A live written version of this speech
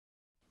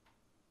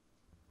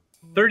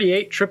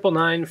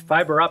38999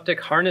 fiber optic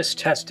harness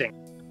testing.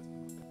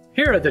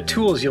 Here are the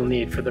tools you'll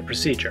need for the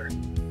procedure: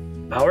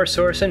 power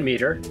source and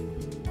meter,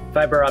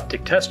 fiber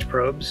optic test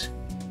probes,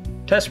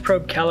 test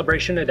probe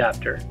calibration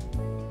adapter,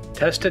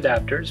 test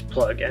adapters,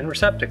 plug and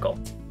receptacle.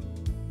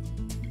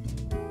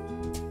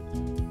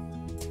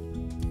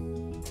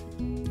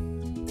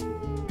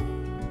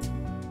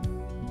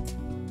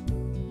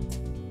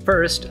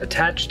 First,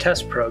 attach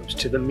test probes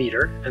to the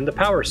meter and the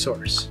power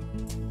source.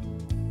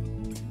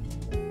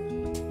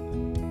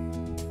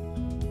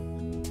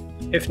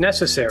 If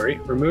necessary,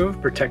 remove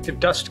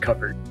protective dust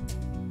cover.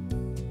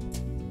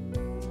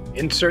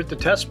 Insert the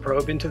test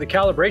probe into the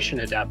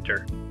calibration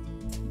adapter.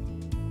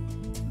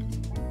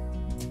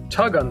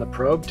 Tug on the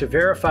probe to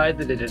verify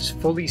that it is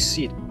fully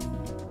seated.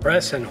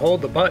 Press and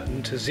hold the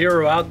button to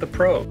zero out the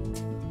probe.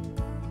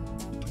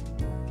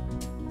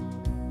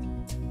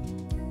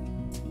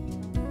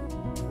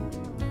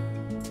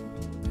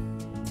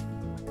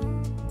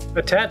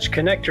 Attach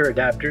connector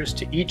adapters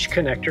to each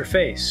connector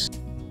face.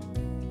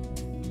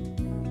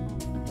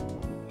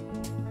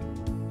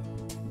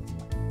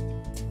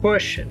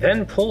 Push,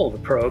 then pull the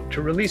probe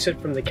to release it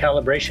from the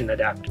calibration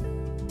adapter.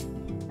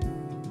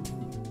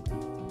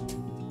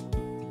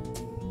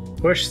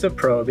 Push the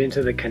probe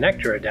into the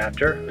connector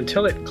adapter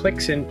until it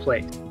clicks in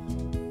place.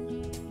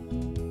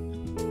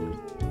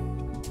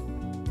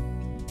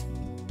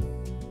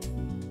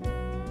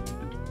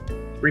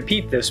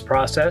 Repeat this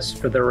process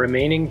for the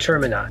remaining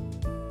termini.